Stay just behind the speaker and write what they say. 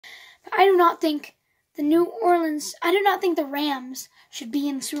I do not think I do not think the Rams should be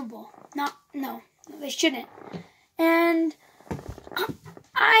in the Super Bowl. No, they shouldn't. And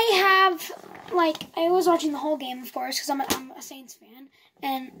I was watching the whole game, of course, because I'm a Saints fan,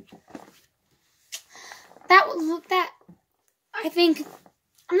 and I think,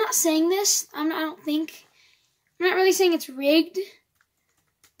 I'm not saying this, I'm not really saying it's rigged,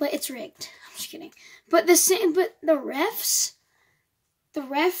 but it's rigged. I'm just kidding. But the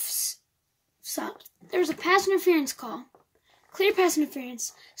refs sucked. There was a pass interference call, clear pass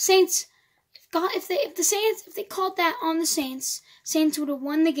interference. Saints, if they called that on the Saints would have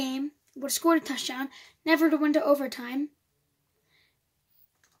won the game, would have scored a touchdown, never would have went to overtime.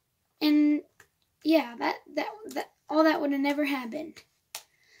 And yeah, that all that would have never happened.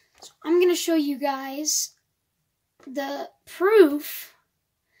 So I'm gonna show you guys the proof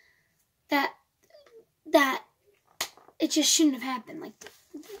that it just shouldn't have happened. Like,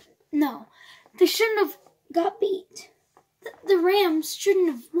 no, they shouldn't have got beat. The Rams shouldn't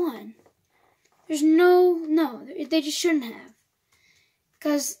have won. There's no, they just shouldn't have.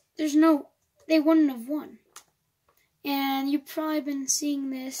 Because they wouldn't have won. And you've probably been seeing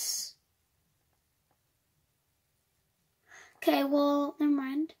this. Okay, well, never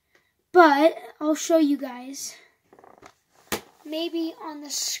mind. But I'll show you guys. Maybe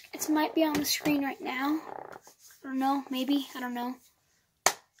it might be on the screen right now. I don't know, maybe, I don't know.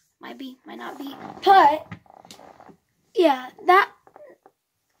 Might be, might not be. But yeah,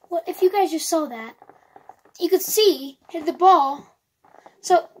 if you guys just saw that, you could see hit the ball.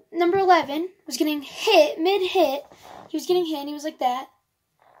 So number 11 was getting hit, mid-hit. He was getting hit, and he was like that.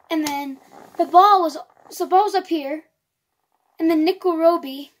 And then the ball was up here. And then Nickell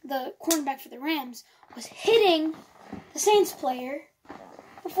Robey, the cornerback for the Rams, was hitting the Saints player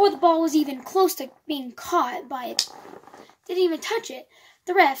before the ball was even close to being caught by it. Didn't even touch it.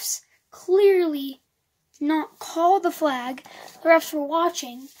 The refs clearly did not call the flag. The refs were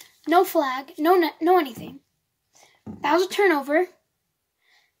watching. No flag, no anything. That was a turnover.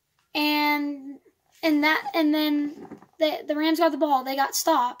 And then the Rams got the ball. They got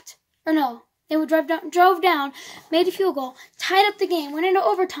stopped. Or no, they would drove down, made a field goal, tied up the game, went into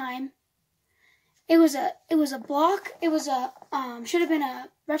overtime. It was a block. It was should have been a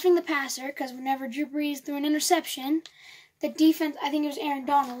roughing the passer, because whenever Drew Brees threw an interception, the defense, I think it was Aaron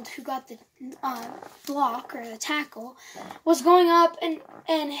Donald who got the block or the tackle, was going up and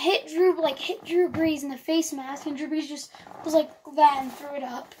hit Drew Brees in the face mask, and Drew Brees just was like that and threw it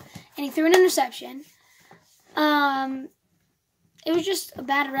up, and he threw an interception. It was just a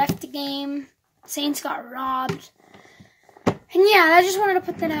bad ref the game. Saints got robbed. And yeah, I just wanted to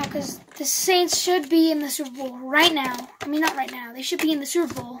put that out because the Saints should be in the Super Bowl right now. I mean, not right now. They should be in the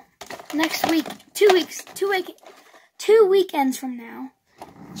Super Bowl next week. 2 weekends from now.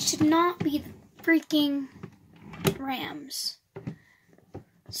 It should not be the freaking Rams.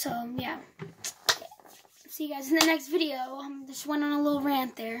 So, yeah. See you guys in the next video. Just went on a little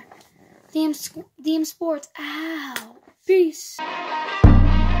rant there. DM Sports. Ow. Peace.